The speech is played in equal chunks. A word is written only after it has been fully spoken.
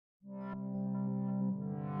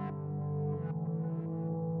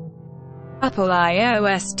Apple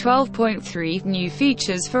iOS 12.3 New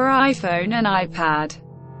features for iPhone and iPad.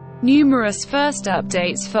 Numerous first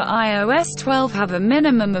updates for iOS 12 have a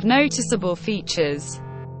minimum of noticeable features.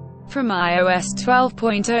 From iOS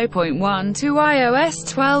 12.0.1 to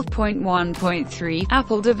iOS 12.1.3,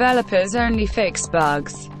 Apple developers only fix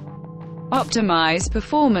bugs, optimize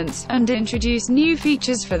performance, and introduce new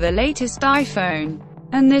features for the latest iPhone.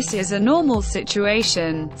 And this is a normal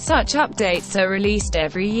situation. Such updates are released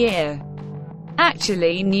every year.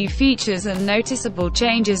 Actually, new features and noticeable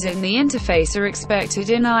changes in the interface are expected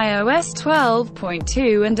in iOS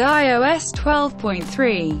 12.2 and iOS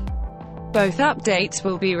 12.3. Both updates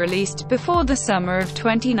will be released before the summer of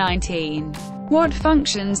 2019. What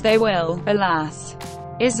functions they will, alas,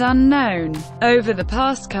 is unknown. Over the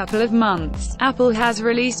past couple of months, Apple has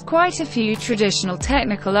released quite a few traditional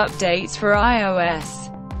technical updates for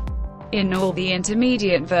iOS. In all the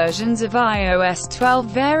intermediate versions of iOS 12,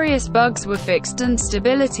 various bugs were fixed and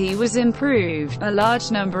stability was improved. A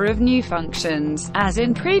large number of new functions, as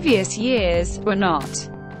in previous years, were not.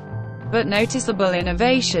 But noticeable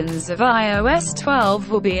innovations of iOS 12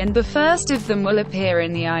 will be, and the first of them will appear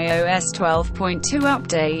in the iOS 12.2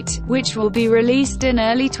 update, which will be released in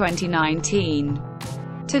early 2019.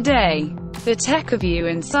 Today, the TechReview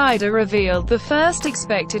Insider revealed the first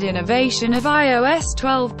expected innovation of iOS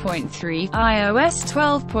 12.3. iOS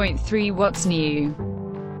 12.3 What's new?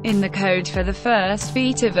 In the code for the first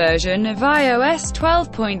beta version of iOS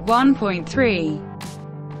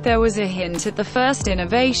 12.1.3, there was a hint at the first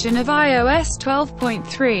innovation of iOS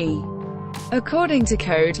 12.3. According to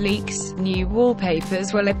code leaks, new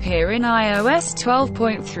wallpapers will appear in iOS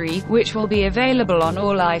 12.3, which will be available on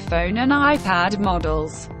all iPhone and iPad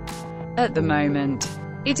models. At the moment,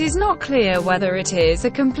 it is not clear whether it is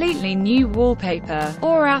a completely new wallpaper,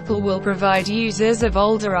 or Apple will provide users of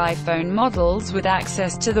older iPhone models with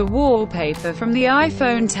access to the wallpaper from the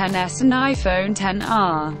iPhone XS and iPhone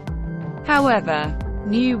XR. However,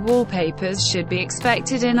 new wallpapers should be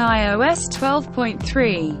expected in iOS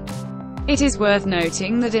 12.3. It is worth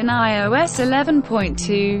noting that in iOS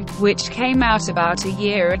 11.2, which came out about a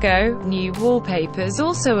year ago, new wallpapers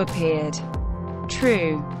also appeared.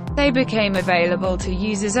 True, they became available to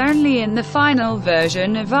users only in the final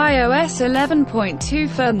version of iOS 11.2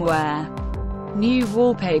 firmware. New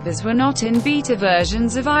wallpapers were not in beta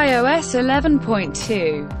versions of iOS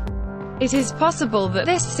 11.2. It is possible that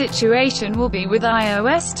this situation will be with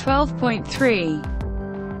iOS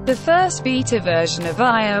 12.3. The first beta version of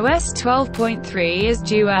iOS 12.3 is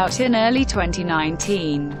due out in early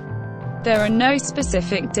 2019. There are no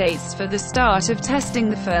specific dates for the start of testing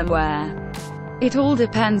the firmware. It all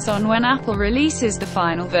depends on when Apple releases the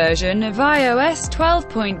final version of iOS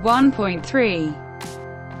 12.1.3.